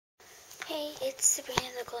Hey, it's Sabrina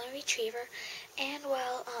the Golden Retriever, and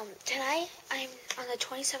tonight I'm on the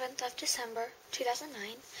 27th of December,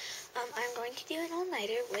 2009. I'm going to do an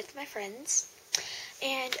all-nighter with my friends,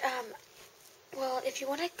 and if you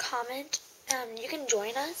want to comment, you can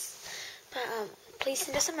join us, but please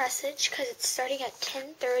send us a message because it's starting at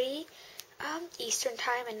 10:30 Eastern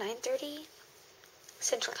Time and 9:30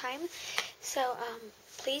 Central Time. So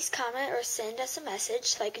please comment or send us a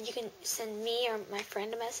message. Like, you can send me or my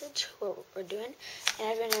friend a message, what we're doing. And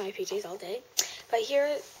I've been in my PJs all day. But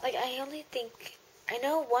here, I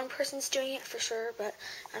know one person's doing it for sure, but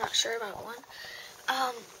I'm not sure about one.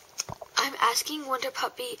 I'm asking Winter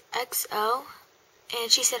Puppy XO,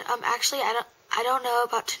 and she said, actually, I don't know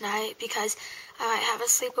about tonight because I might have a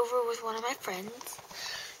sleepover with one of my friends.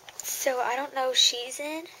 So I don't know if she's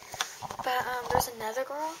in, but there's another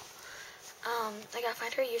girl. I gotta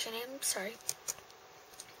find her username, sorry.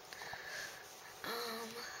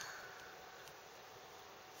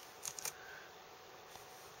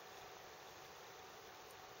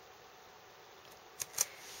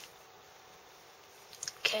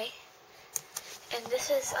 Okay. And this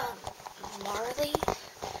is,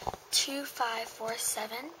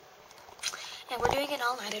 Marley2547. And we're doing an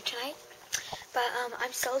all-nighter tonight. But,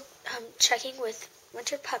 I'm still, checking with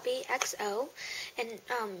Winter Puppy XO. And,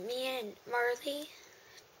 me and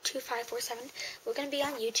Marley2547, we're gonna be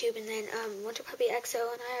on YouTube. And then, Winter Puppy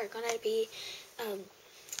XO and I are gonna be,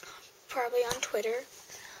 probably on Twitter.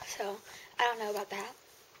 So, I don't know about that.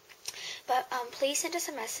 But, please send us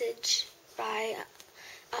a message by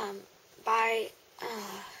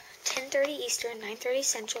 10:30 Eastern, 9:30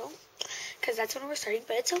 Central, because that's when we're starting.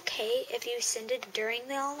 But it's okay if you send it during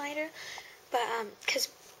the all-nighter, but because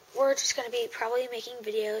we're just going to be probably making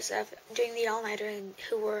videos of doing the all-nighter and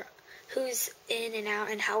who's in and out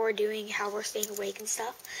and how we're doing, how we're staying awake and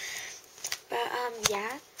stuff. But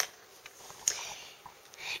yeah,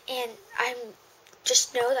 and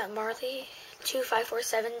just know that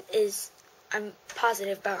Marley2547 I'm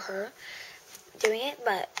positive about her doing it,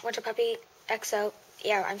 but Winter Puppy XO,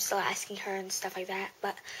 yeah, I'm still asking her and stuff like that.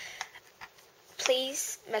 But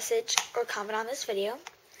please message or comment on this video.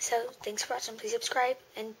 So thanks for watching. Please subscribe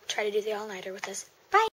and try to do the all-nighter with us.